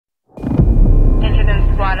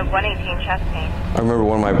of 118 chest pain. I remember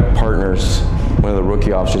one of my partners, one of the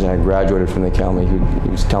rookie officers that had graduated from the academy, he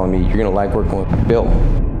was telling me, "You're going to like working with Bill.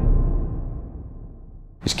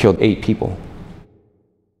 He's killed 8 people."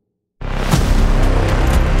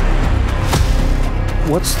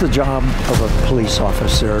 What's the job of a police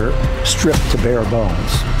officer stripped to bare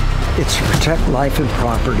bones? It's to protect life and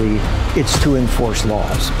property. It's to enforce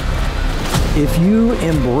laws. If you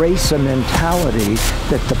embrace a mentality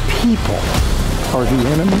that the people are the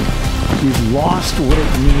enemy, you've lost what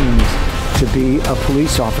it means to be a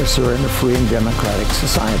police officer in a free and democratic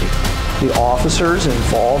society. The officers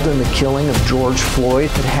involved in the killing of George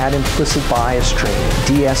Floyd had implicit bias training,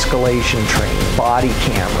 de-escalation training, body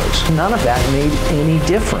cameras. None of that made any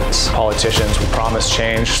difference. Politicians will promise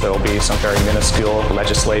change. There will be some very minuscule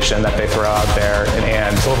legislation that they throw out there,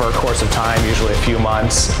 and over a course of time, usually a few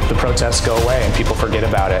months, the protests go away and people forget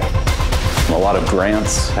about it. A lot of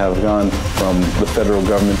grants have gone from the federal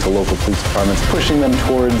government to local police departments, pushing them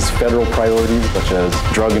towards federal priorities such as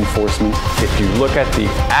drug enforcement. If you look at the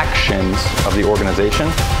actions of the organization,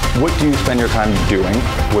 what do you spend your time doing?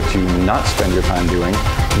 What do you not spend your time doing?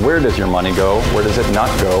 Where does your money go? Where does it not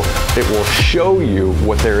go? It will show you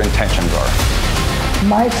what their intentions are.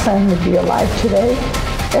 My son would be alive today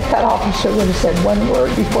if that officer would have said one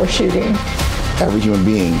word before shooting. Every human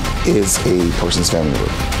being is a person's family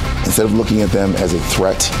member. Instead of looking at them as a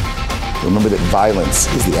threat, remember that violence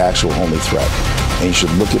is the actual only threat. And you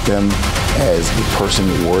should look at them as a person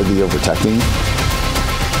worthy of protecting,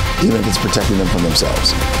 even if it's protecting them from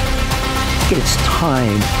themselves. It's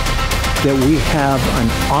time that we have an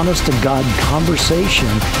honest-to-God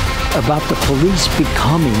conversation about the police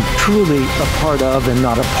becoming truly a part of and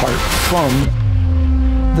not apart from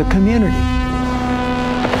the community.